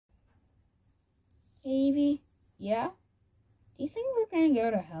Eevee? Yeah? Do you think we're gonna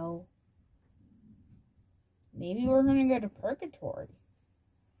go to hell? Maybe we're gonna go to purgatory.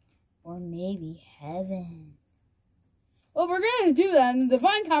 Or maybe heaven. Well, we're gonna do that in the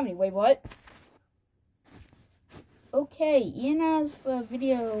Divine Comedy. Wait, what? Okay, Ian has the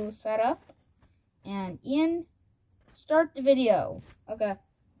video set up. And Ian, start the video. Okay.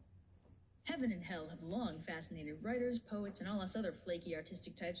 Heaven and hell have long fascinated writers, poets, and all us other flaky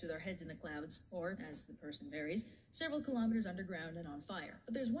artistic types with our heads in the clouds, or, as the person varies, several kilometers underground and on fire.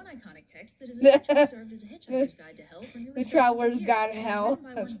 But there's one iconic text that has essentially served as a hitchhiker's guide to hell for nearly The Traveler's Guide to Hell.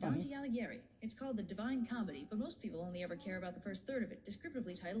 Written by one Dante Alighieri. It's called the Divine Comedy, but most people only ever care about the first third of it,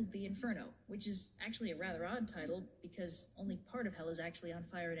 descriptively titled The Inferno, which is actually a rather odd title because only part of hell is actually on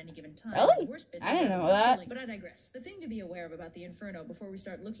fire at any given time. Really? The worst bits I didn't know that. Chilling. But I digress. The thing to be aware of about The Inferno before we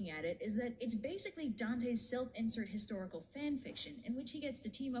start looking at it is that it's basically Dante's self-insert historical fan fiction in which he gets to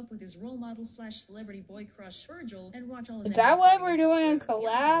team up with his role model / celebrity boy crush Virgil and watch all his. Is that what we're doing? A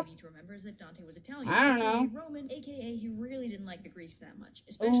collab? Need to remember is that Dante was Italian. I don't know. Roman, aka he really didn't like the Greeks that much,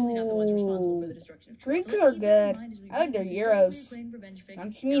 especially not the ones responsible for the destruction of Troy. Greeks are good. I like their gyros.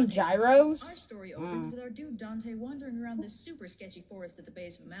 Don't you mean gyros? Our story opens with our dude Dante wandering around this super sketchy forest at the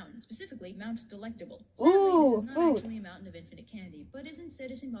base of a mountain, specifically Mount Delectable. Sadly, this is not actually a mountain of infinite candy, but is instead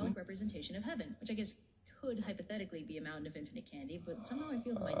a symbolic representation of heaven, which I guess could hypothetically be a mountain of infinite candy, but somehow I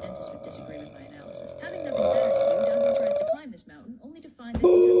feel that my dentist would disagree with my analysis. Having nothing better to do, Dante tries to climb this mountain, only to find that because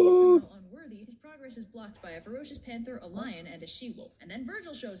he is somehow unworthy, his progress is blocked by a ferocious panther, a lion, and a she-wolf. And then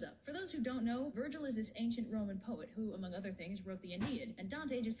Virgil shows up. For those who don't know, Virgil is this ancient Roman poet who, among other things, wrote the Aeneid, and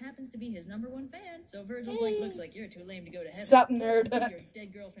Dante just happens to be his #1 fan. So Virgil's like, looks like you're too lame to go to heaven. Sup, nerd? Your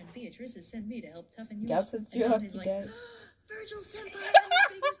dead girlfriend Beatrice has sent me to help toughen you Guess up. it's And your Dante's lucky like, day. Virgil senpai, I'm your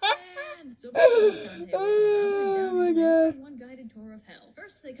biggest fan! So Virgil leads Dante Oh my god. one guided tour of hell.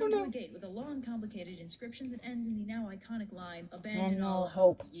 First, they come to a gate with a long, complicated inscription that ends in the now iconic line, "Abandon all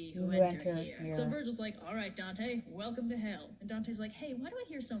hope, ye who enter here." So Virgil's like, all right, Dante, welcome to hell. And Dante's like, hey, why do I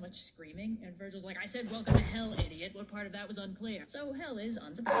hear so much screaming? And Virgil's like, I said welcome to hell, idiot. What part of that was unclear? So hell is,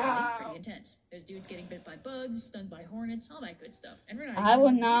 unsurprisingly, pretty intense. There's dudes getting bit by bugs, stung by hornets, all that good stuff. And we're not I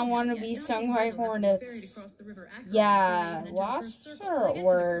would not want to be stung by hornets. Yeah, wasps are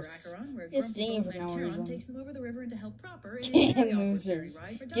worse. Just stinging for no reason. Takes them over the river into hell proper. Get in, losers.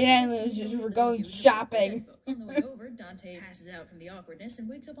 Get in, losers. We're going shopping. On the way over, Dante passes out from the awkwardness and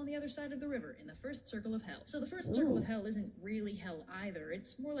wakes up on the other side of the river in the first circle of hell. So the first circle of hell isn't really hell either.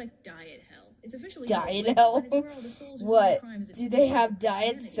 It's more like diet hell. It's officially diet hell. What? Do they have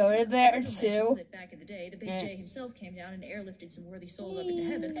diet soda there too? Back in the day, the big J himself came down and airlifted some worthy souls up into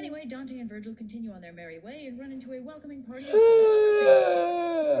heaven. Anyway, Dante and Virgil continue on their merry way and run into a welcoming party of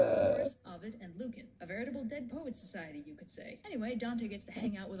Horace, Ovid, and Lucan. A veritable dead poet society, you could say. Anyway, Dante gets to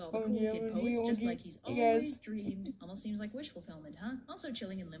hang out with all the cool kid poets, just like he's always dreamed. Almost seems like wish fulfillment, huh? Also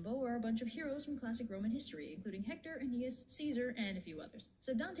chilling in limbo are a bunch of heroes from classic Roman history, including Hector, Aeneas, Caesar, and a few others.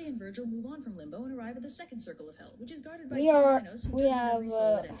 So Dante and Virgil move on from limbo and arrive at the second circle of hell, which is guarded by two rhinos who judges every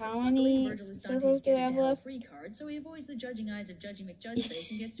soul that enters. How many Virgil is Dante's get into hell free card, so he avoids the judging eyes of Judgy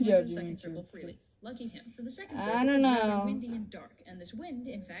McJudgeface and gets to enter the second circle freely. Lucky him. So the second circle is very windy and dark, and this wind,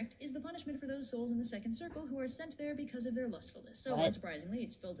 in fact, is the punishment for those souls in the second circle who are sent there because of their lustfulness. So, unsurprisingly,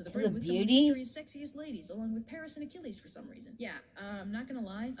 it's filled to the brim with some of history's sexiest ladies, along with Paris and Achilles for some reason. Yeah, I'm not gonna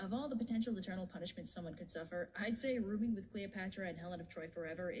lie, of all the potential eternal punishments someone could suffer, I'd say rooming with Cleopatra and Helen of Troy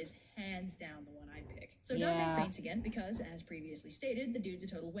forever is hands down the one I'd pick. So Dante faints again because, as previously stated, the dude's a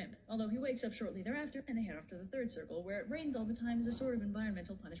total wimp. Although he wakes up shortly thereafter, and they head off to the third circle, where it rains all the time as a sort of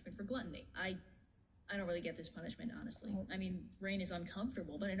environmental punishment for gluttony. I don't really get this punishment, honestly. I mean, rain is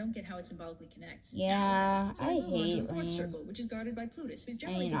uncomfortable, but I don't get how it symbolically connects. Yeah, so I hate on to the fourth rain. circle, which is guarded by Plutus, who's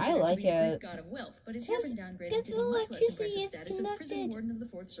generally I considered like to be the it. Greek god of wealth, but has here been downgraded to the much less impressive status of prison warden of the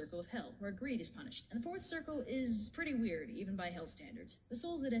fourth circle of hell, where greed is punished. And the fourth circle is pretty weird, even by hell standards. The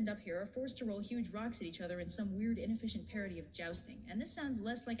souls that end up here are forced to roll huge rocks at each other in some weird, inefficient parody of jousting. And this sounds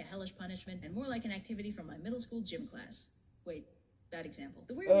less like a hellish punishment and more like an activity from my middle school gym class. Wait. Bad example.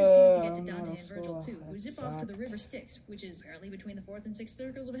 The weirdness seems to get to Dante and Virgil too, who zip off to the river Styx, which is apparently between the fourth and sixth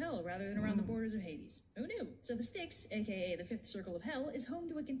circles of hell, rather than around the borders of Hades. Who knew? So the Styx, aka the fifth circle of hell, is home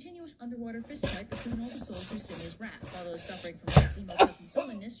to a continuous underwater fistfight between all the souls whose sin is wrath, while those suffering from eczema and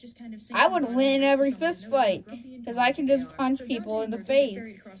sullenness just kind of sink. I would win every fist fight, because I can just punch people in the face.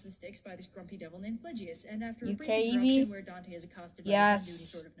 Ferried across the Styx by this grumpy devil named Phlegyas, and after a brief interruption where Dante is accosted by some dude he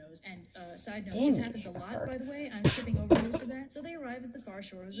sort of knows, and side note, this happens a lot, by the way, I'm skipping over most of that, so they arrive at the far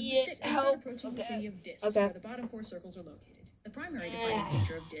shore of the Styx and start approaching the city of Dis, where the bottom four circles are located. The primary defining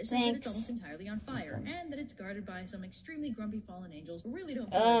feature of Dis is that it's almost entirely on fire, and that it's guarded by some extremely grumpy fallen angels who really don't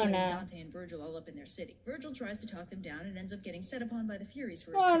feel like letting Dante and Virgil all up in their city. Virgil tries to talk them down and ends up getting set upon by the Furies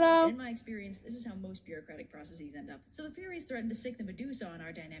for his trouble. In my experience, this is how most bureaucratic processes end up. So the Furies threaten to sick the Medusa on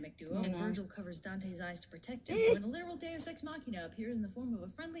our dynamic duo, and Virgil covers Dante's eyes to protect him, when a literal Deus Ex Machina appears in the form of a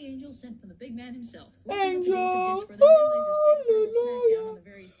friendly angel sent from the big man himself. Opens up the gates of Dis for them, then lays a sick verbal smackdown on the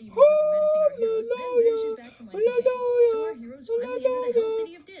various demons that were menacing our heroes, then vanishes back from whence he came. So our heroes finally enter the hell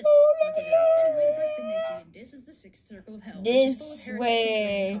city of Dis. Anyway, the first thing they see in Dis is the sixth circle of hell, which is full of heretics and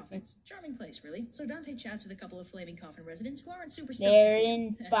flaming coffins. Charming place, really. So Dante chats with a couple of flaming coffin residents who aren't super stoked. They're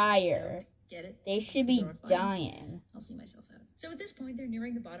in fire. Get it? They should be dying. I'll see myself out. So at this point, they're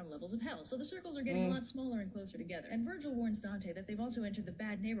nearing the bottom levels of hell, so the circles are getting a lot smaller and closer together. And Virgil warns Dante that they've also entered the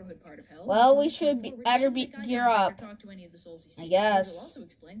bad neighborhood part of hell. Well, we should gear up. Talk to any of the souls he sees. I guess. Virgil also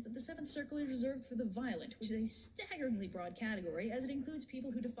explains that the seventh circle is reserved for the violent, which is a staggeringly broad category, as it includes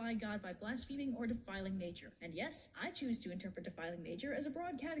people who defy God by blaspheming or defiling nature. And yes, I choose to interpret defiling nature as a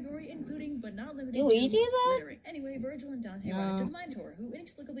broad category, including but not limited to littering. Anyway, Virgil and Dante run into the Minotaur, who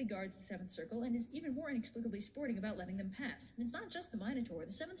inexplicably guards the seventh circle and is even more inexplicably sporting about letting them pass. And it's not just the Minotaur.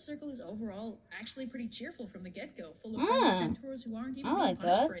 The seventh circle is overall actually pretty cheerful from the get-go, full of friendly centaurs who aren't even being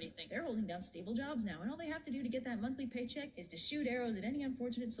punished for anything. They're holding down stable jobs now, and all they have to do to get that monthly paycheck is to shoot arrows at any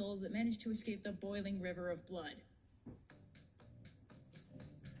unfortunate souls that manage to escape the boiling river of blood.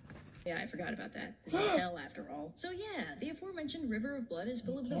 Yeah, I forgot about that. This is hell, after all. So yeah, the aforementioned River of Blood is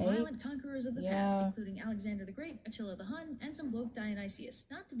full of the violent conquerors of the past, including Alexander the Great, Attila the Hun, and some bloke Dionysius,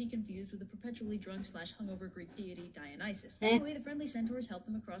 not to be confused with the perpetually drunk/hungover Greek deity Dionysus. Anyway, the friendly centaurs help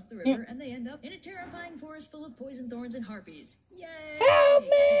them across the river, and they end up in a terrifying forest full of poison thorns and harpies. Yay! Help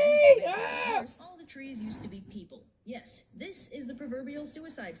me! All the trees used to be people. Yes, this is the proverbial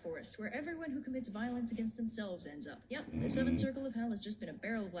suicide forest, where everyone who commits violence against themselves ends up. Yep, the seventh circle of hell has just been a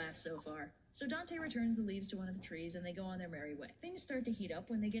barrel of laughs so far. So Dante returns the leaves to one of the trees, and they go on their merry way. Things start to heat up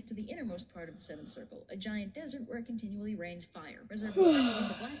when they get to the innermost part of the seventh circle, a giant desert where it continually rains fire, reserved especially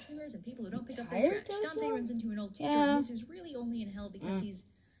for blasphemers and people who don't pick up their trash. Dante runs into an old teacher of his who's really only in hell because he's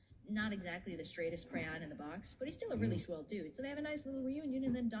not exactly the straightest crayon in the box, but he's still a really swell dude. So they have a nice little reunion,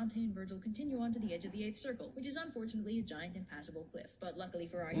 and then Dante and Virgil continue on to the edge of the eighth circle, which is unfortunately a giant impassable cliff. But luckily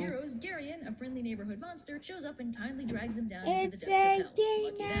for our heroes, Garyon, a friendly neighborhood monster, shows up and kindly drags them down into the depths of hell.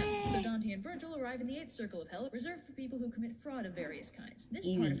 Lucky them. So Dante and Virgil arrive in the eighth circle of hell, reserved for people who commit fraud of various kinds. This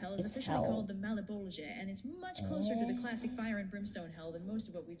part of hell is officially called the Malebolge, and it's much closer to the classic fire and brimstone hell than most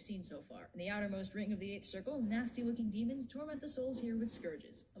of what we've seen so far. In the outermost ring of the eighth circle, nasty-looking demons torment the souls here with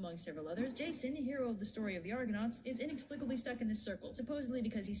scourges. Among several others, Jason, hero of the story of the Argonauts, is inexplicably stuck in this circle, supposedly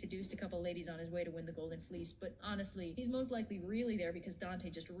because he seduced a couple ladies on his way to win the Golden Fleece, but honestly, he's most likely really there because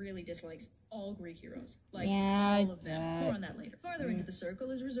Dante just really dislikes all Greek heroes. Like, all of them. More on that later. Farther into the circle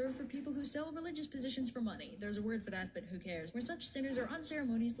is reserved for people who sell religious positions for money. There's a word for that, but who cares? Where such sinners are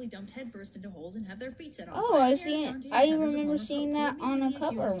unceremoniously dumped headfirst into holes and have their feet set off. I remember seeing that on a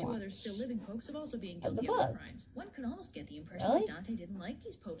cover once. Two other still living popes of also being guilty of his crimes. One could almost get the impression that Dante didn't like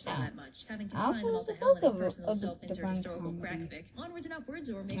these popes all that much, having consigned them all to hell in his personal self-insert historical crack fic. Onwards and upwards,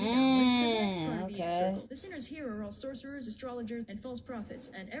 or maybe downwards, to the next part of the eighth circle. The sinners here are all sorcerers, astrologers, and false prophets,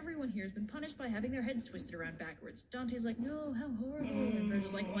 and everyone here has been punished by having their heads twisted around backwards. Dante's like, no, how horrible, and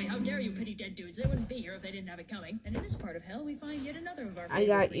Virgil's like, why, how dare you pity dead dudes? They wouldn't be here if they didn't have it coming. And in this part of hell, we find yet another of our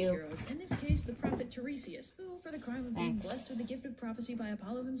favorite Greek heroes. In this case, the prophet Tiresias, who, for the crime of being blessed with the gift of prophecy by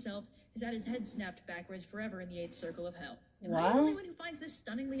Apollo himself, has had his head snapped backwards forever in the eighth circle of hell. Am I the only one who finds this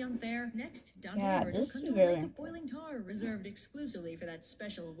stunningly unfair? Next, Dante and Virgil come to a lake of boiling tar, reserved exclusively for that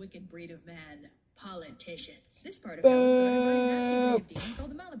special wicked breed of man, politicians. This part of hell is surrounded by a nasty breed of demon called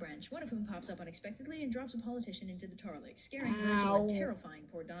the Malebranche, one of whom pops up unexpectedly and drops a politician into the tar lake, scaring Virgil and terrifying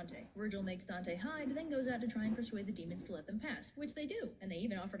poor Dante. Virgil makes Dante hide, then goes out to try and persuade the demons to let them pass, which they do, and they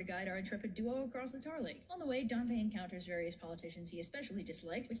even offer to guide our intrepid duo across the tar lake. On the way, Dante encounters various politicians he especially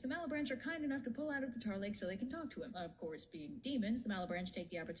dislikes, which the Malebranche are kind enough to pull out of the tar lake so they can talk to him. Of course, being demons, the Malebranche take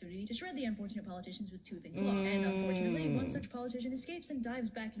the opportunity to shred the unfortunate politicians with tooth and claw, and unfortunately, one such politician escapes and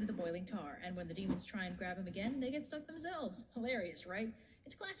dives back into the boiling tar, and when the demons try and grab him again, they get stuck themselves. Hilarious, right?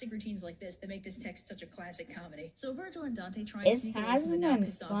 It's classic routines like this that make this text such a classic comedy. So Virgil and Dante try and sneak away from the now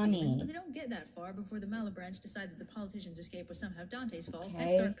pissed off demons, but they don't get that far before the Malebranche decide that the politician's escape was somehow Dante's fault and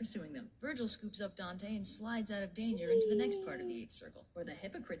start pursuing them. Virgil scoops up Dante and slides out of danger into the next part of the eighth circle, where the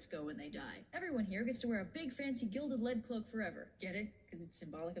hypocrites go when they die. Everyone here gets to wear a big fancy gilded lead cloak forever. Get it? because it's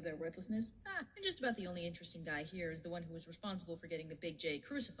symbolic of their worthlessness? And just about the only interesting guy here is the one who was responsible for getting the Big J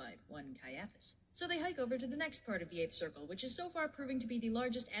crucified, one Caiaphas. So they hike over to the next part of the 8th circle, which is so far proving to be the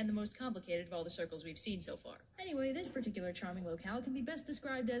largest and the most complicated of all the circles we've seen so far. Anyway, this particular charming locale can be best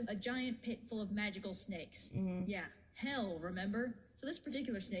described as a giant pit full of magical snakes. Yeah, hell, remember? So this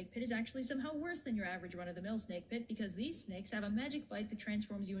particular snake pit is actually somehow worse than your average run-of-the-mill snake pit because these snakes have a magic bite that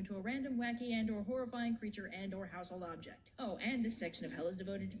transforms you into a random, wacky, and/or horrifying creature and/or household object. Oh, and this section of hell is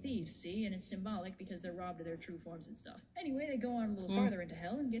devoted to thieves, see? And it's symbolic because they're robbed of their true forms and stuff. Anyway, they go on a little farther into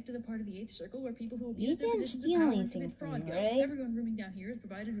hell and get to the part of the 8th circle where people who abuse their positions of power and commit fraud go. Right? Everyone rooming down here is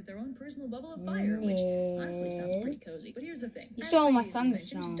provided with their own personal bubble of fire, which honestly sounds pretty cozy. But here's the thing. You saw my Dante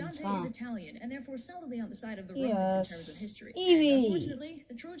is Italian and therefore solidly on the side of the Romans in terms of history. Eevee. And unfortunately,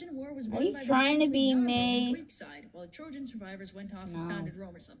 the Trojan War was won by the Greek side, while the Trojan survivors went off and founded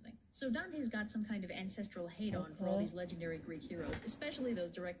Rome or something. So Dante's got some kind of ancestral hate on for all these legendary Greek heroes, especially those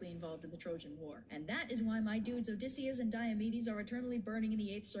directly involved in the Trojan War. And that is why my dudes Odysseus and Diomedes are eternally burning in the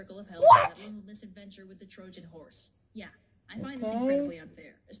 8th circle of hell for that little misadventure with the Trojan horse. Yeah. I find this incredibly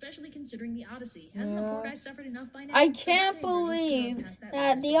unfair, especially considering the Odyssey. Hasn't the poor guy suffered enough by now? I can't believe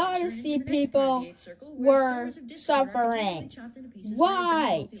that the Odyssey people were suffering.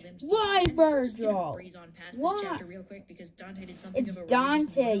 Why? Why, Virgil? Why? It's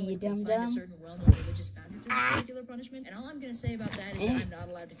Dante, you dum-dum. And all I'm going to say about that is that I'm not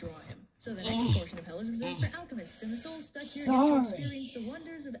allowed to draw him. So the next portion of hell is reserved for alchemists, and the souls stuck here get to experience the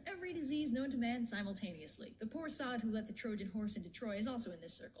wonders of every disease known to man simultaneously. The poor sod who let the Trojan horse into Troy is also in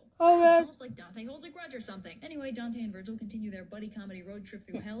this circle. It's almost like Dante holds a grudge or something. Anyway, Dante and Virgil continue their buddy comedy road trip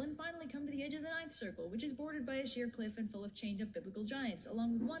through hell and finally come to the edge of the 9th circle, which is bordered by a sheer cliff and full of chained-up biblical giants,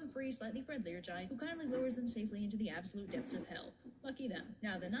 along with one free, slightly friendlier giant who kindly lowers them safely into the absolute depths of hell. Lucky them.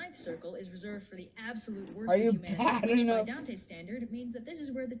 Now, the 9th circle is reserved for the absolute worst of humanity, which by Dante's standard means that this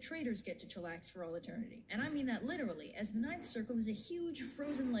is where the traitors get to chillax for all eternity. And I mean that literally, as the 9th circle is a huge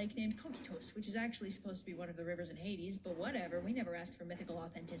frozen lake named Cocytus, which is actually supposed to be one of the rivers in Hades, but whatever, we never asked for mythical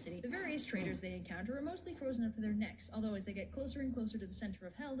authenticity. The various traitors they encounter are mostly frozen up to their necks, although as they get closer and closer to the center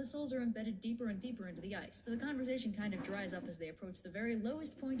of hell, the souls are embedded deeper and deeper into the ice. So the conversation kind of dries up as they approach the very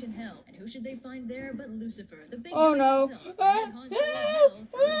lowest point in hell. And who should they find there but Lucifer, the big himself, the head honcho of hell,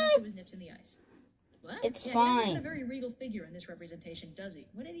 falling to his nips in the ice. What? It's fine. He doesn't a very regal figure in this representation, does he?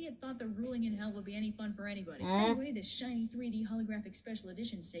 What idiot thought that ruling in hell would be any fun for anybody? Anyway, this shiny 3D holographic special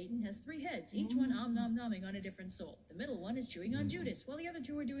edition Satan has 3 heads, each one om-nom-nomming on a different soul. The middle one is chewing on Judas, while the other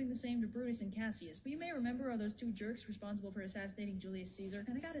 2 are doing the same to Brutus and Cassius, who you may remember are those 2 jerks responsible for assassinating Julius Caesar.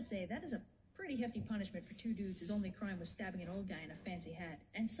 And I gotta say, that is a pretty hefty punishment for 2 dudes whose only crime was stabbing an old guy in a fancy hat.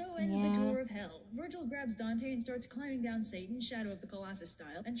 And so ends the tour of hell. Virgil grabs Dante and starts climbing down Satan, Shadow of the Colossus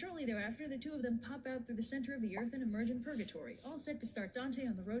style, and shortly thereafter the 2 of them pop out through the center of the earth and emerge in purgatory, all set to start Dante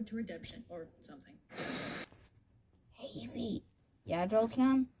on the road to redemption, or something. Hey, Eevee. Yeah,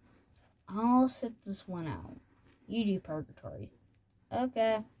 Jolteon? I'll sit this one out. You do purgatory.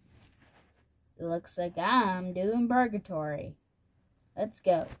 Okay. It looks like I'm doing purgatory. Let's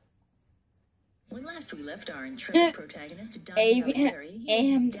go. When last we left our intrepid protagonist, Dante Alighieri, he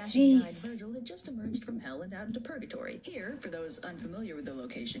and his dashing guide Virgil had just emerged from hell and out into purgatory. Here, for those unfamiliar with the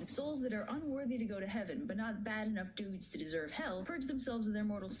location, souls that are unworthy to go to heaven, but not bad enough dudes to deserve hell, purge themselves of their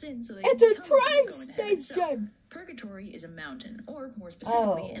mortal sins so they can become going to heaven. So, purgatory is a mountain, or more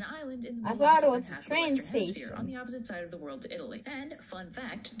specifically, an island in the middle of the southern half of the Western Hemisphere, on the opposite side of the world to Italy. And, fun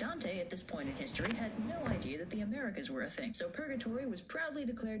fact, Dante, at this point in history, had no idea that the Americas were a thing. So purgatory was proudly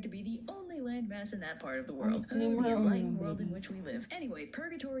declared to be the only landmass in that part of the world. The enlightened world in which we live. Anyway,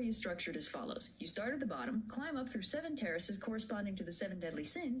 purgatory is structured as follows. You start at the bottom, climb up through 7 terraces corresponding to the 7 deadly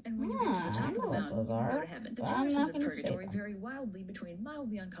sins, and when you get to the top of the mountain, you can go to heaven. The terraces of purgatory vary wildly between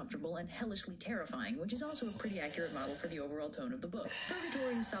mildly uncomfortable and hellishly terrifying, which is also a pretty accurate model for the overall tone of the book.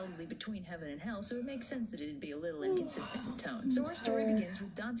 Purgatory is solidly between heaven and hell, so it makes sense that it'd be a little inconsistent in tone. So our story begins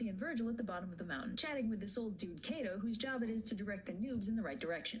with Dante and Virgil at the bottom of the mountain, chatting with this old dude Cato, whose job it is to direct the noobs in the right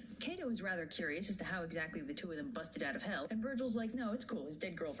direction. Cato is rather curious as to how exactly the 2 of them busted out of hell, and Virgil's like, no, it's cool, his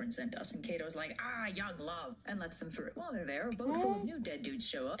dead girlfriend sent us, and Cato's like, young love, and lets them through. While they're there, a boat full of new dead dudes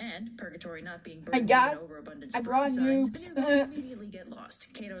show up, and purgatory not being burdened with an overabundance of road signs, the new guys immediately get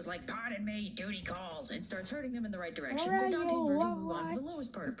lost. Cato's like, pardon me, duty calls, and starts herding them in the right direction, so Dante and Virgil move on to the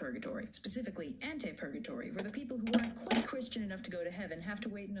lowest part part of purgatory, specifically anti-purgatory, where the people who aren't quite Christian enough to go to heaven have to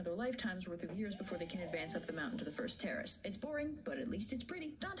wait another lifetime's worth of years before they can advance up the mountain to the first terrace. It's boring, but at least it's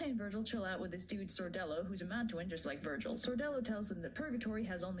pretty. Dante and Virgil chill out with this dude Sordello, who's a Mantuan just like Virgil. Sordello tells them that purgatory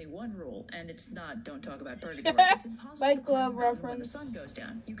has only one rule, and it's not don't talk about purgatory. It's impossible to climb when the sun goes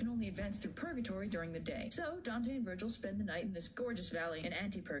down. You can only advance through purgatory during the day. So Dante and Virgil spend the night in this gorgeous valley in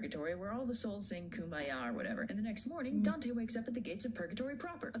anti-purgatory where all the souls sing Kumbaya or whatever. And the next morning, Dante wakes up at the gates of purgatory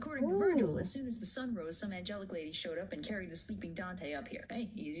proper. According to Virgil, as soon as the sun rose, some angelic lady showed up and carried the sleeping Dante up here. Hey,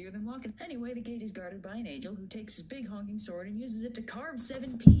 easier than walking. Anyway, the gate is guarded by an angel who takes his big honking sword and uses it to carve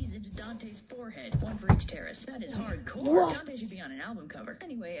 7 P's into Dante's forehead, one for each terrace. That is hardcore. What? Dante should be on an album cover.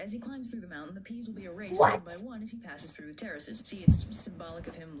 Anyway, as he climbs through the mountain, the P's will be erased one by one as he passes through the terraces. See, it's symbolic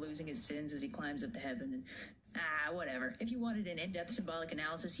of him losing his sins as he climbs up to heaven and whatever. If you wanted an in-depth symbolic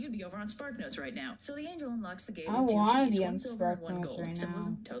analysis, you'd be over on SparkNotes right now. So the angel unlocks the gate with 2 keys, 1 silver and 1 gold. Right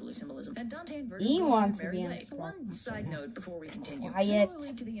symbolism, totally symbolism. And Dante and Virgil go on their merry way. One side note before we continue.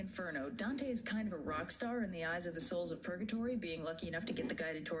 Similarly to the Inferno, Dante is kind of a rock star in the eyes of the souls of purgatory, being lucky enough to get the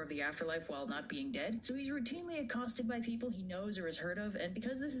guided tour of the afterlife while not being dead. So he's routinely accosted by people he knows or has heard of, and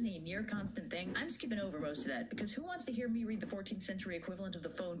because this is a near constant thing, I'm skipping over most of that, because who wants to hear me read the 14th century equivalent of the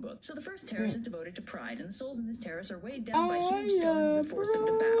phone book? So the first terrace is devoted to pride, and the souls in this terrace are weighed down by huge stones that force them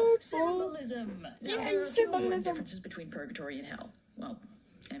to bow. Symbolism! Now, there are a few important differences between purgatory and hell. Well,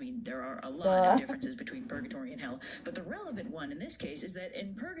 I mean, there are a lot of differences between purgatory and hell, but the relevant one in this case is that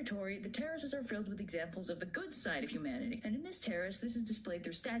in purgatory, the terraces are filled with examples of the good side of humanity. And in this terrace, this is displayed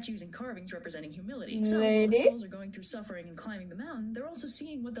through statues and carvings representing humility. So while the souls are going through suffering and climbing the mountain, they're also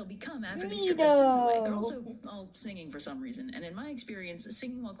seeing what they'll become after they strip their sins away. They're also all singing for some reason, and in my experience,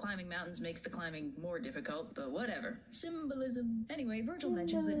 singing while climbing mountains makes the climbing more difficult, but whatever. Symbolism. Anyway, Virgil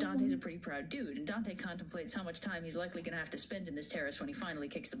mentions that Dante's a pretty proud dude, and Dante contemplates how much time he's likely gonna have to spend in this terrace when he finally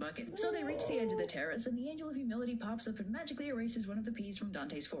kicks the bucket. So they reach the edge of the terrace, and the Angel of Humility pops up and magically erases one of the P's from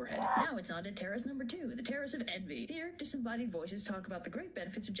Dante's forehead. Now it's on to terrace number 2, the Terrace of Envy. Here, disembodied voices talk about the great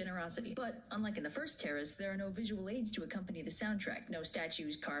benefits of generosity. But, unlike in the first terrace, there are no visual aids to accompany the soundtrack. No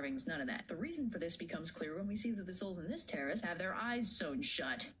statues, carvings, none of that. The reason for this becomes clear when we see that the souls in this terrace have their eyes sewn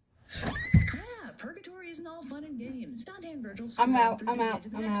shut. Purgatory isn't all fun and games. Dante and Virgil I'm out.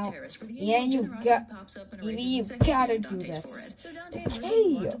 Terrace, where the angel of generosity pops up and erases the second on Dante's forehead. So Dante and Virgil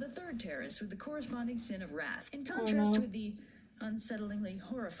move on to the third terrace with the corresponding sin of wrath. In contrast with the unsettlingly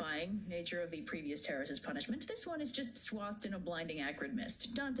horrifying nature of the previous terrace's punishment, this one is just swathed in a blinding acrid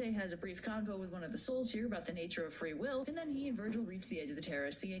mist. Dante has a brief convo with one of the souls here about the nature of free will, and then he and Virgil reach the edge of the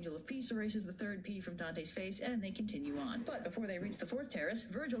terrace. The Angel of Peace erases the third P from Dante's face, and they continue on. But before they reach the fourth terrace,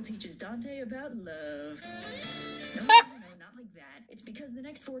 Virgil teaches Dante about love. No, not like that. It's because the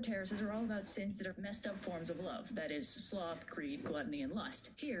next 4 terraces are all about sins that are messed up forms of love. That is, sloth, greed, gluttony, and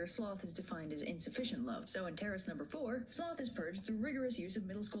lust. Here, sloth is defined as insufficient love. So in terrace number 4, sloth is purged through rigorous use of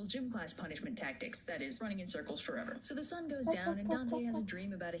middle school gym class punishment tactics. That is, running in circles forever. So the sun goes down, and Dante has a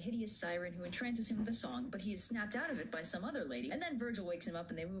dream about a hideous siren who entrances him with a song, but he is snapped out of it by some other lady. And then Virgil wakes him up,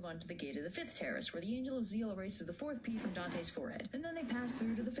 and they move on to the gate of the 5th terrace, where the Angel of Zeal erases the 4th P from Dante's forehead. And then they pass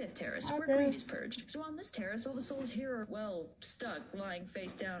through to the 5th terrace, where greed is purged. So on this terrace, all the souls here are, well, stuck, lying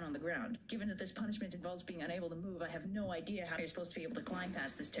face down on the ground. Given that this punishment involves being unable to move, I have no idea how you're supposed to be able to climb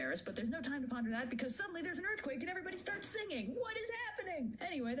past this terrace, but there's no time to ponder that because suddenly there's an earthquake and everybody starts singing. What is happening?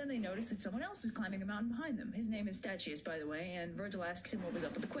 Anyway, then they notice that someone else is climbing the mountain behind them. His name is Statius, by the way, and Virgil asks him what was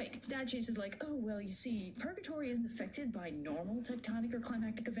up with the quake. Statius is like, oh, well, you see, purgatory isn't affected by normal tectonic or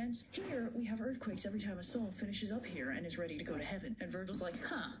climactic events. Here, we have earthquakes every time a soul finishes up here and is ready to go to heaven. And Virgil's like,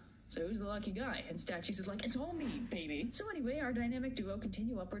 huh. So who's the lucky guy? And Statues is like, it's all me, baby. So anyway, our dynamic duo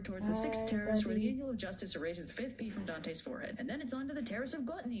continue upward towards the 6th terrace, where the Angel of Justice erases the 5th P from Dante's forehead. And then it's on to the Terrace of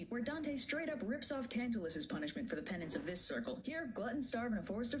Gluttony, where Dante straight up rips off Tantalus's punishment for the penance of this circle. Here, gluttons starve in a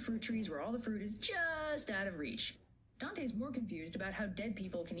forest of fruit trees where all the fruit is just out of reach. Dante's more confused about how dead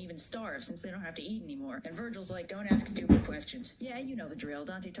people can even starve since they don't have to eat anymore. And Virgil's like, don't ask stupid questions. Yeah, you know the drill.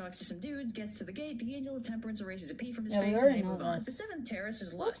 Dante talks to some dudes, gets to the gate, the Angel of Temperance erases a P from his face, and they move on. The 7th terrace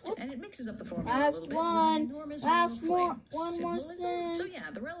is lust, and it mixes up the formula a little bit with an enormous wall of flame. Symbolism. So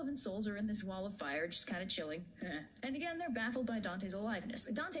yeah, the relevant souls are in this wall of fire, just kind of chilling. And again, they're baffled by Dante's aliveness.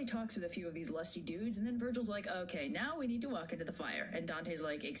 Dante talks with a few of these lusty dudes, and then Virgil's like, okay, now we need to walk into the fire. And Dante's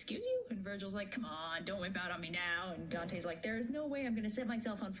like, excuse you? And Virgil's like, come on, don't whip out on me now. And Dante's like, there is no way I'm going to set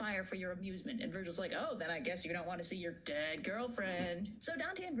myself on fire for your amusement. And Virgil's like, oh, then I guess you don't want to see your dead girlfriend. So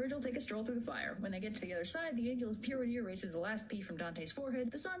Dante and Virgil take a stroll through the fire. When they get to the other side, the angel of purity erases the last pea from Dante's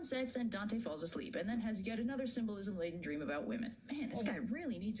forehead, the sun sets, and Dante falls asleep, and then has yet another symbolism-laden dream about women. Man, this guy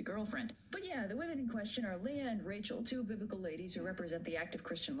really needs a girlfriend. But yeah, the women in question are Leah and Rachel, two biblical ladies who represent the active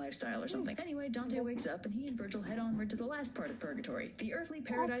Christian lifestyle or something. Anyway, Dante wakes up, and he and Virgil head onward to the last part of purgatory, the earthly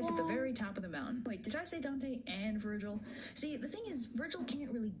paradise at the very top of the mountain. Wait, did I say Dante and Virgil? See, the thing is, Virgil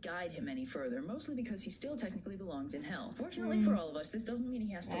can't really guide him any further, mostly because he still technically belongs in hell. Fortunately for all of us, this doesn't mean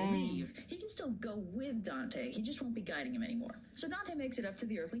he has to leave. He can still go with Dante, he just won't be guiding him anymore. So Dante makes it up to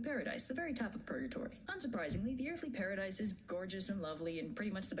the earthly paradise, the very top of purgatory. Unsurprisingly, the earthly paradise is gorgeous and lovely and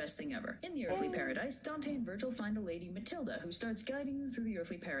pretty much the best thing ever. In the earthly paradise, Dante and Virgil find a lady, Matilda, who starts guiding them through the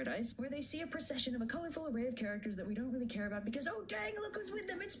earthly paradise, where they see a procession of a colorful array of characters that we don't really care about because, oh dang, look who's with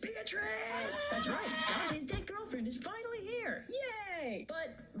them, it's Beatrice! That's right, Dante's dead girlfriend is finally here! Yay!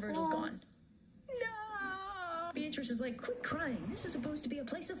 But Virgil's gone. No! Beatrice is like, quit crying, this is supposed to be a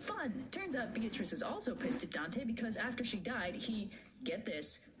place of fun. Turns out Beatrice is also pissed at Dante because after she died, he, get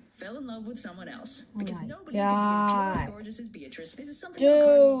this, fell in love with someone else. Because nobody can be as pure and gorgeous as Beatrice. This is something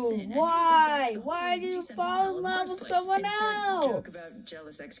cardinal sin. Why? Why do you fall in love with someone else? Joke about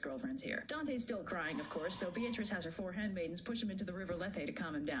jealous ex-girlfriends here. Dante's still crying, of course, so Beatrice has her 4 handmaidens push him into the river Lethe to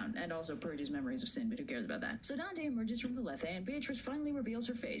calm him down, and also purge his memories of sin, but who cares about that? So Dante emerges from the Lethe, and Beatrice finally reveals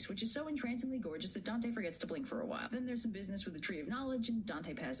her face, which is so entrancingly gorgeous that Dante forgets to blink for a while. Then there's some business with the Tree of Knowledge, and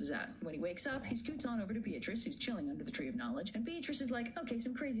Dante passes out. When he wakes up, he scoots on over to Beatrice, who's chilling under the Tree of Knowledge, and Beatrice is like, okay,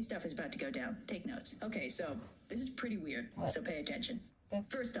 some crazy stuff is about to go down. Take notes. Okay, so this is pretty weird, so pay attention.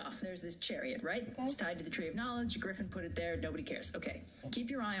 First off, there's this chariot, right? It's tied to the Tree of Knowledge. Griffin put it there. Nobody cares. Okay, keep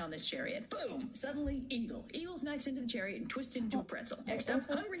your eye on this chariot. Boom! Suddenly, eagle. Eagle smacks into the chariot and twists it into a pretzel. Next up,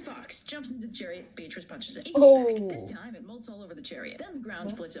 hungry fox jumps into the chariot. Beatrice punches it. Eagle's back. This time, it molts all over the chariot. Then the ground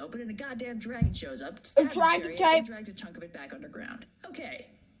splits open and a goddamn dragon shows up, stabs the chariot, and drags a chunk of it back underground. Okay.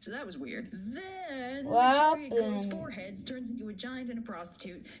 So that was weird. Then the chariot goes 4 heads, turns into a giant and a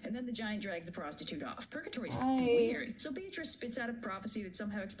prostitute, and then the giant drags the prostitute off. Purgatory's weird. So Beatrice spits out a prophecy that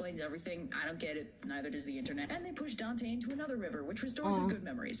somehow explains everything. I don't get it. Neither does the internet. And they push Dante into another river, which restores his good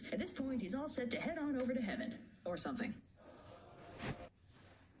memories. At this point, he's all set to head on over to heaven. Or something.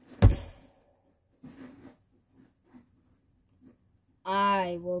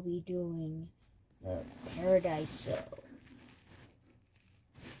 I will be doing the Paradise Show.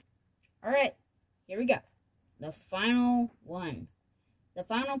 Alright, here we go. The final one. The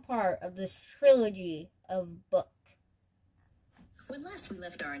final part of this trilogy of book. When last we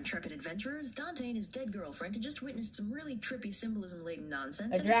left our intrepid adventurers, Dante and his dead girlfriend had just witnessed some really trippy symbolism-laden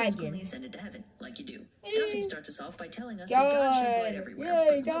nonsense and subsequently ascended to heaven, like you do. Dante starts us off by telling us that God shines light everywhere,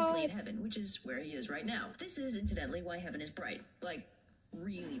 but mostly in heaven, which is where he is right now. This is, incidentally, why heaven is bright. Like,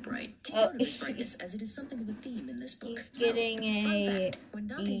 really bright. Take note of this brightness, as it is something of a theme in this book. Fun fact, when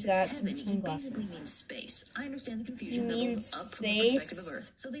Dante says heaven, he basically means space. I understand the confusion that will up from the perspective of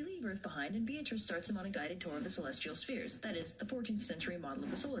Earth. So they leave Earth behind, and Beatrice starts him on a guided tour of the celestial spheres. That is, the 14th century model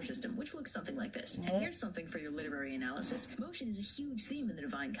of the solar system, which looks something like this. And here's something for your literary analysis. Motion is a huge theme in the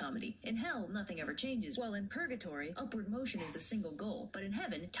Divine Comedy. In hell, nothing ever changes, while in purgatory, upward motion is the single goal. But in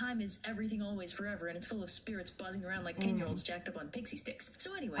heaven, time is everything always forever, and it's full of spirits buzzing around like 10-year-olds jacked up on pixie sticks.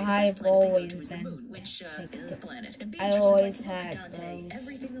 So anyway, the first planet they go to is the moon, which isn't a planet. And Beatrice is like, look, Dante,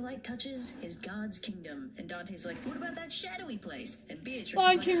 everything the light touches is God's kingdom. And Dante's like, what about that shadowy place? And Beatrice is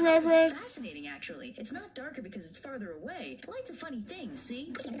like, oh, it's fascinating, actually. It's not darker because it's farther away. Light's a funny thing,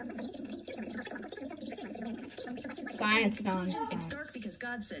 see? Science knowledge. It's dark because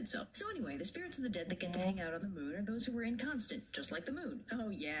God said so. So anyway, the spirits of the dead that get to hang out on the moon are those who were inconstant, just like the moon. Oh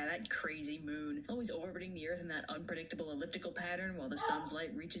yeah, that crazy moon. Always orbiting the Earth in that unpredictable elliptical pattern while the sun's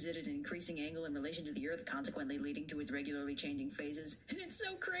light reaches it at an increasing angle in relation to the Earth, consequently leading to its regularly changing phases. And it's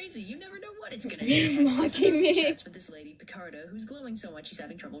so crazy, you never know what it's gonna do. Chats with this lady, Picarda, who's glowing so much she's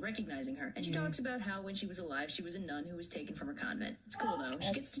having trouble recognizing her. And she talks about how when she was alive, she was a nun who was taken from her convent. It's cool though,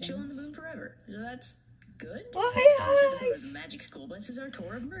 she gets to chill on the moon forever. So that's good. Next on this episode of the Magic School Bus is our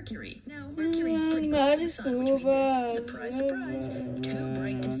tour of Mercury. Now, Mercury's pretty close to the sun, which means it's, surprise, surprise, too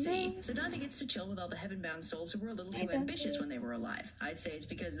bright to see. So Dante gets to chill with all the heaven-bound souls who were a little too ambitious when they were alive. I'd say it's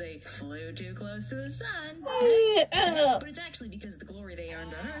because they flew too close to the sun. But it's actually because the glory they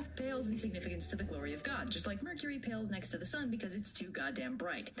earned on Earth pales in significance to the glory of God, just like Mercury pales next to the sun because it's too goddamn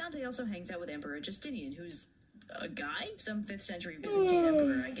bright. Dante also hangs out with Emperor Justinian, who's A guide? Some 5th century Byzantine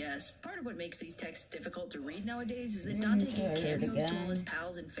emperor, I guess. Part of what makes these texts difficult to read nowadays is that Dante gave cameos to all his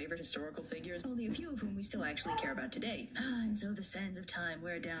pals and favorite historical figures, only a few of whom we still actually care about today. And so the sands of time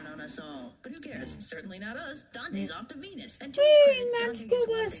wear down on us all. But who cares? Certainly not us. Dante's off to Venus. And to his credit, Dante gets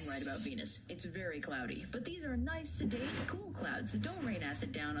one thing right about Venus. It's very cloudy. But these are nice, sedate, cool clouds that don't rain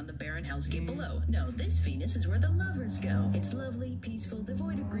acid down on the barren hellscape below. No, this Venus is where the lovers go. It's lovely, peaceful,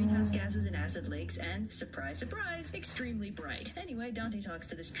 devoid of greenhouse gases and acid lakes, and, surprise, surprise, extremely bright. Anyway, Dante talks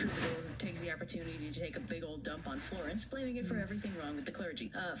to this troubadour who takes the opportunity to take a big old dump on Florence, blaming it for everything wrong with the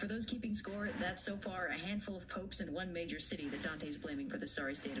clergy. For those keeping score, that's so far a handful of popes and one major city that Dante's blaming for the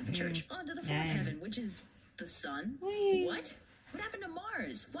sorry state of the church. On to the fourth heaven, which is the sun. What? What happened to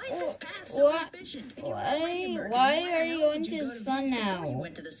Mars? Why is this path so efficient? Why are you going to the sun now? You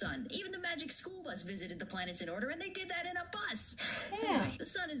went to the sun. Even the magic school bus visited the planets in order, and they did that in a bus. Yeah. Anyway, the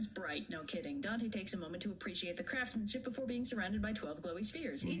sun is bright, no kidding. Dante takes a moment to appreciate the craftsmanship before being surrounded by 12 glowy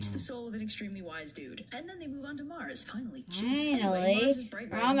spheres, each the soul of an extremely wise dude. And then they move on to Mars. Finally, anyway, Mars is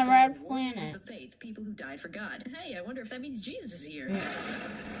bright, we're on the right planet. planet. Of the faith, people who died for God. Hey, I wonder if that means Jesus is here.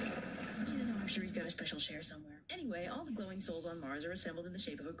 I'm sure he's got a special share somewhere. Anyway, all the glowing souls on Mars are assembled in the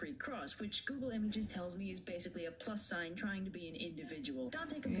shape of a Greek cross, which Google Images tells me is basically a plus sign trying to be an individual.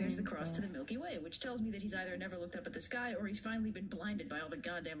 Dante compares the cross to the Milky Way, which tells me that he's either never looked up at the sky or he's finally been blinded by all the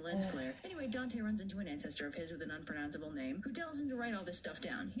goddamn lens flare. Anyway, Dante runs into an ancestor of his with an unpronounceable name, who tells him to write all this stuff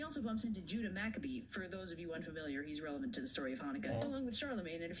down. He also bumps into Judah Maccabee. For those of you unfamiliar, he's relevant to the story of Hanukkah, along with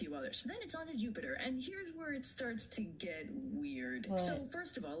Charlemagne and a few others. Then it's on to Jupiter, and here's where it starts to get weird. So,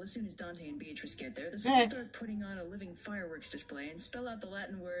 first of all, as soon as Dante and Beatrice get there, the souls start putting on a living fireworks display and spell out the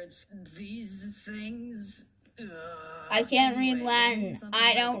Latin words, these things. I can't read Latin.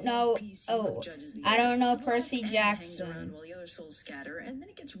 I don't know. Oh, I don't know Percy Jackson. While the other souls scatter, and then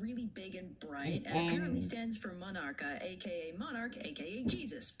it gets really big and bright, and apparently stands for Monarcha, aka Monarch, aka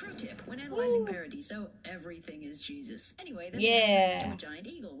Jesus. Pro tip: when analyzing Paradiso, everything is Jesus. Anyway, then turns into a giant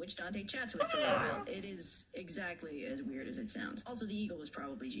eagle, which Dante chats with for a while. It is exactly as weird as it sounds. Also, the eagle was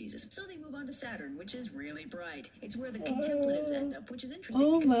probably Jesus. So they move on to Saturn, which is really bright. It's where the contemplatives end up, which is interesting.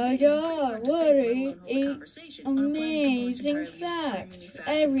 Oh my God! What a amazing fact!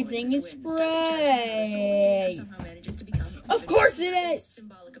 Everything is bright. Of course it is.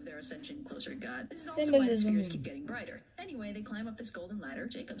 Symbolic of their ascension closer to God. This is also why the spheres keep getting brighter. Anyway, they climb up this golden ladder,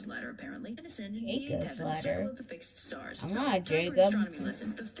 Jacob's ladder apparently, and ascend into the eighth heaven, the circle of the fixed stars. I'm not Jacob. Astronomy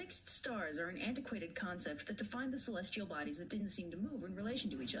lesson. The fixed stars are an antiquated concept that defined the celestial bodies that didn't seem to move in relation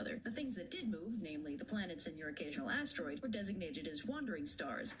to each other. The things that did move, namely the planets and your occasional asteroid, were designated as wandering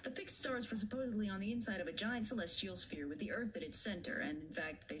stars. The fixed stars were supposedly on the inside of a giant celestial sphere with the Earth at its center, and in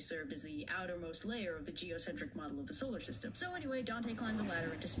fact, they served as the outermost layer of the geocentric model of the solar system. So anyway, Dante climbs a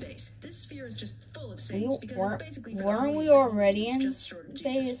ladder into space. This sphere is just full of saints because it's basically for weren't we already in just short of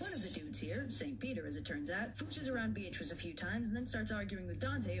space? Jesus. One of the dudes here, St. Peter as it turns out, fooshes around Beatrice a few times and then starts arguing with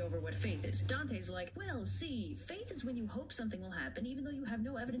Dante over what faith is. Dante's like, well, see, faith is when you hope something will happen even though you have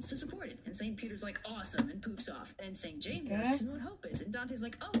no evidence to support it. And St. Peter's like, awesome, and poofs off. And St. James asks him what hope is. And Dante's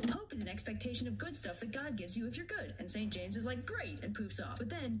like, oh, hope is an expectation of good stuff that God gives you if you're good. And St. James is like, great, and poofs off. But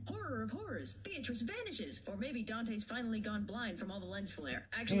then, horror of horrors, Beatrice vanishes. Or maybe Dante's finally gone blind from all the lens flare.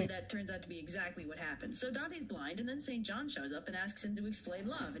 Actually, that turns out to be exactly what happened. So Dante's blind, and then St. John shows up and asks him to explain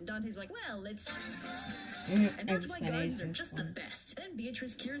love. And Dante's like, well, it's... And that's why gardens are just the best. Then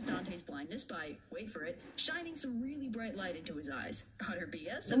Beatrice cures Dante's blindness by, wait for it, shining some really bright light into his eyes. Utter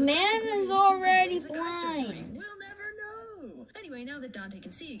BS. The man is already blind. We'll never know. Anyway, now that Dante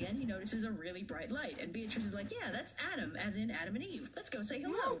can see again, he notices a really bright light. And Beatrice is like, yeah, that's Adam, as in Adam and Eve. Let's go say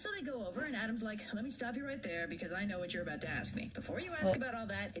hello. So they go over, and Adam's like, let me stop you right there because I know what you're about to ask me. Before you ask about all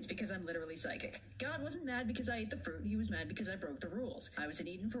that, it's because I'm literally psychic. God wasn't mad because I ate the fruit. He was mad because I broke the rules. I was in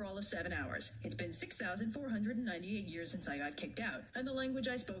Eden for all of 7 hours. It's been 6,498 years since I got kicked out. And the language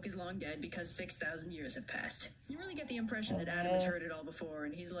I spoke is long dead because 6,000 years have passed. You really get the impression that Adam has heard it all before,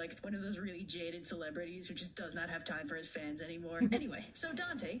 and he's like one of those really jaded celebrities who just does not have time for his fans anymore. Anyway, so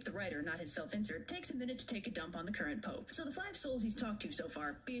Dante, the writer, not his self-insert, takes a minute to take a dump on the current pope. So the 5 souls he's talked to so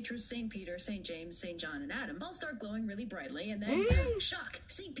far, Beatrice, St. Peter, St. James, St. John, and Adam, all start glowing really brightly, and then, shock,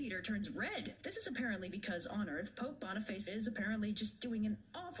 St. Peter turns red. This is apparently because on Earth, Pope Boniface is apparently just doing an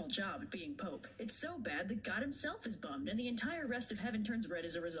awful job at being pope. It's so bad that God himself is bummed, and the entire rest of heaven turns red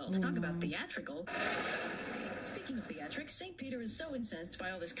as a result. Talk about theatrical. Speaking of theatrics, St. Peter is so incensed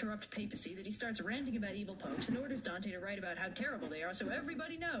by all this corrupt papacy that he starts ranting about evil popes and orders Dante to write about how terrible they are so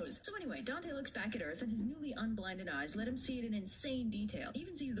everybody knows. So anyway, Dante looks back at Earth and his newly unblinded eyes let him see it in insane detail. He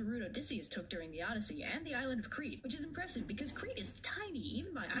even sees the route Odysseus took during the Odyssey and the island of Crete, which is impressive because Crete is tiny,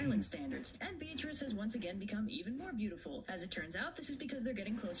 even by island standards. And Beatrice has once again become even more beautiful. As it turns out, this is because they're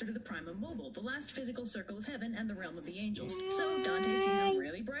getting closer to the Prima Mobile, the last physical circle of heaven and the realm of the angels. So Dante sees a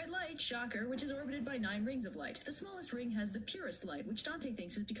really bright light, shocker, which is orbited by 9 rings of light. The smallest ring has the purest light, which Dante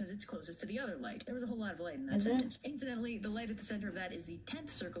thinks is because it's closest to the other light. There was a whole lot of light in that sentence. Incidentally, the light at the center of that is the 10th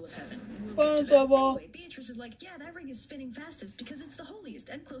circle of heaven. We'll get to that. Anyway, Beatrice is like, yeah, that ring is spinning fastest because it's the holiest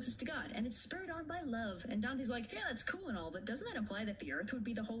and closest to God, and it's spurred on by love. And Dante's like, yeah, that's cool and all, but doesn't that imply that the Earth would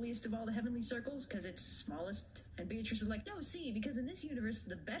be the holiest of all the heavenly circles because it's smallest? And Beatrice is like, no, see, because in this universe,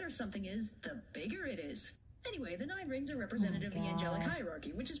 the better something is, the bigger it is. Anyway, the 9 rings are representative of the angelic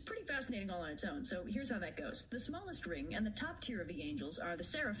hierarchy, which is pretty fascinating all on its own, so here's how that goes. The smallest ring and the top tier of the angels are the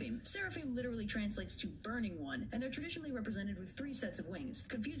seraphim. Seraphim literally translates to burning one, and they're traditionally represented with 3 sets of wings.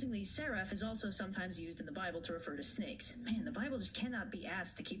 Confusingly, seraph is also sometimes used in the Bible to refer to snakes. Man, the Bible just cannot be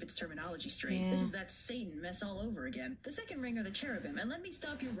asked to keep its terminology straight. This is that Satan mess all over again. The second ring are the cherubim, and let me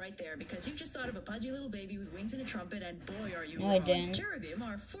stop you right there, because you just thought of a pudgy little baby with wings and a trumpet, and boy are you wrong. Cherubim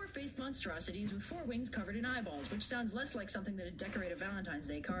are 4-faced monstrosities with 4 wings covered in eyeballs, which sounds less like something that'd decorate a Valentine's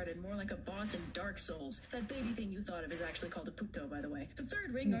Day card and more like a boss in Dark Souls. That baby thing you thought of is actually called a puto, by the way. The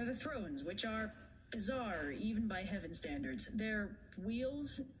third ring are the thrones, which are bizarre, even by heaven standards. They're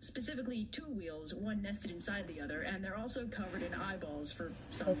wheels, specifically 2 wheels, one nested inside the other, and they're also covered in eyeballs for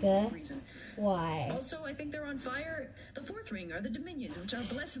some reason. Why? Also, I think they're on fire. The fourth ring are the dominions, which are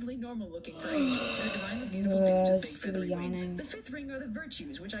blessedly normal looking for angels. They're divinely beautiful dudes with big feathery wings. The fifth ring are the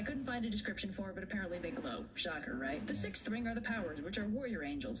virtues, which I couldn't find a description for, but apparently they glow. Shocker, right? The sixth ring are the powers, which are warrior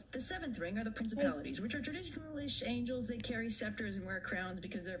angels. The seventh ring are the principalities, which are traditionalish angels. They carry scepters and wear crowns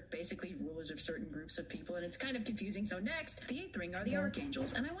because they're basically rulers of certain groups of people, and it's kind of confusing. So next, the eighth ring are the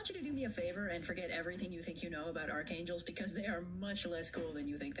archangels, and I want you to do me a favor and forget everything you think you know about archangels because they are much less cool than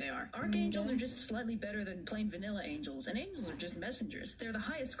you think they are. Archangels are just slightly better than plain vanilla angels, and angels are just messengers. They're the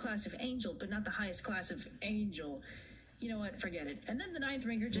highest class of angel, but not the highest class of angel. You know what? Forget it. And then the ninth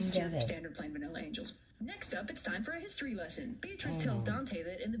ring are just your standard plain vanilla angels. Next up, it's time for a history lesson. Beatrice tells Dante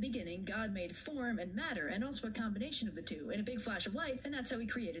that in the beginning, God made form and matter, and also a combination of the two, in a big flash of light, and that's how he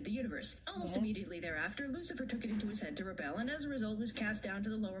created the universe. Almost immediately thereafter, Lucifer took it into his head to rebel, and as a result was cast down to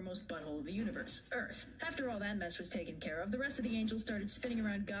the lowermost butthole of the universe, Earth. After all that mess was taken care of, the rest of the angels started spinning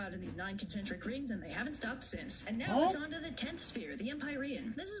around God in these 9 concentric rings, and they haven't stopped since. And now it's on to the 10th sphere, the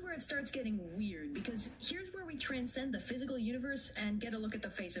Empyrean. This is where it starts getting weird, because here's where we transcend the physical universe and get a look at the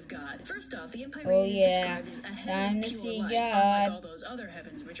face of God. First off, the Empyrean is described as a heaven of pure light, unlike all those other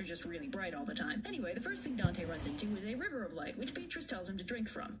heavens which are just really bright all the time. Anyway, the first thing Dante runs into is a river of light, which Beatrice tells him to drink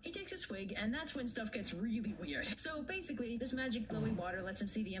from. He takes a swig, and that's when stuff gets really weird. So basically, this magic glowy water lets him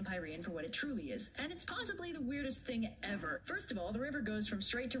see the Empyrean for what it truly is, and it's possibly the weirdest thing ever. First of all, the river goes from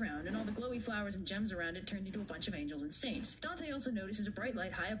straight to round, and all the glowy flowers and gems around it turned into a bunch of angels and saints. Dante also notices a bright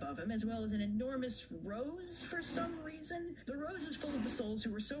light high above him, as well as an enormous rose for some reason. The rose is full of the souls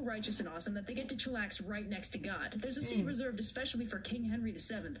who were so righteous and awesome that they get to chillax right next to God. There's a seat reserved especially for King Henry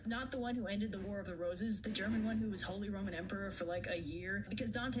VII, not the one who ended the War of the Roses, the German one who was Holy Roman Emperor for like a year,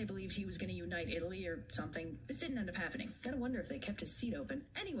 because Dante believed he was going to unite Italy or something. This didn't end up happening. Gotta wonder if they kept his seat open.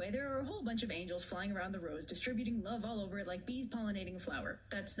 Anyway, there are a whole bunch of angels flying around the rose, distributing love all over it like bees pollinating a flower.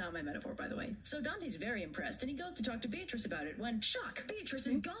 That's not my metaphor, by the way. So Dante's very impressed, and he goes to talk to Beatrice about it when, shock, Beatrice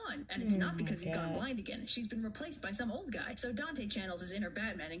is gone! And it's not because he's gone blind again. She's been replaced by some old guy. So Dante channels his inner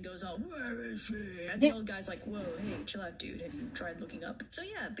Batman and goes all, where is she? And the old guy's like, whoa, hey, chill out, dude. Have you tried looking up? So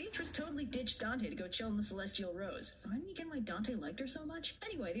yeah, Beatrice totally ditched Dante to go chill in the Celestial Rose. Why didn't you get why Dante liked her so much?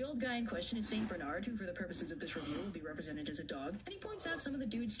 Anyway, the old guy in question is Saint Bernard, who for the purposes of this review will be represented as a dog, and he points out some of the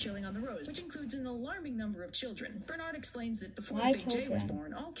dudes chilling on the rose, which includes an alarming number of children. Bernard explains that before Big J was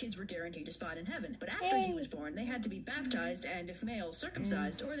born, all kids were guaranteed a spot in heaven, but after he was born, they had to be baptized and, if male,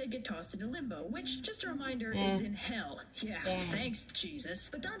 circumcised, or they'd get tossed into limbo, which, just a reminder, is in hell. Yeah, thanks, Jesus.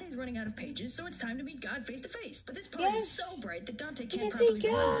 But Dante's running out of pages, so it's time to meet God face to face. But this part is so bright that Dante can't properly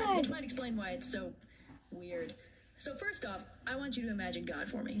remember it, which might explain why it's so weird. So first off, I want you to imagine God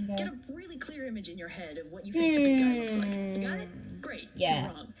for me. Get a really clear image in your head of what you think the big guy looks like. You got it? Great. You're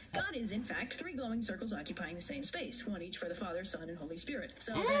wrong. God is, in fact, 3 glowing circles occupying the same space, one each for the Father, Son, and Holy Spirit.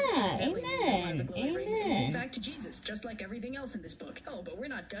 So that incidentally means that one of the glowing rings is, in fact, to Jesus, just like everything else in this book. Oh, but we're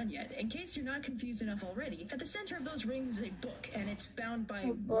not done yet. In case you're not confused enough already, at the center of those rings is a book, and it's bound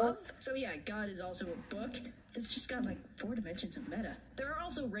by love. So yeah, God is also a book. This just got like 4 dimensions of meta. There are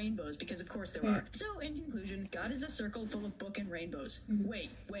also rainbows, because of course there are. So, in conclusion, God is a circle full of book and rainbows. Wait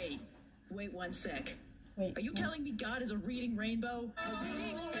 1 sec. Wait, are you telling me God is a reading rainbow?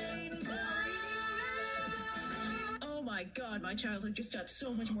 Oh my god, my childhood just got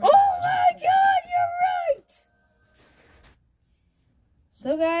so much more. Oh my god, you're right!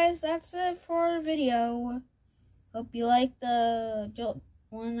 So guys, that's it for the video. Hope you liked the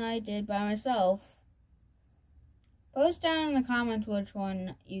one I did by myself. Post down in the comments which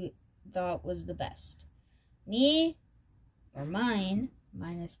one you thought was the best. Me or mine?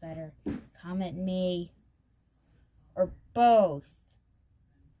 Mine is better. Comment me. Or both.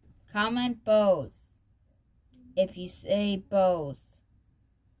 Comment both. If you say both.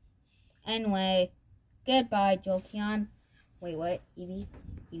 Anyway, goodbye, Jolteon. Wait, what? Eevee?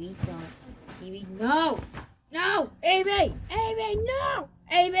 Eevee, don't. Eevee, no! No! Eevee! Eevee, no!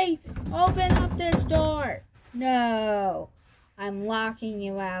 Eevee, open up this door! No! I'm locking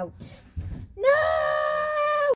you out. No!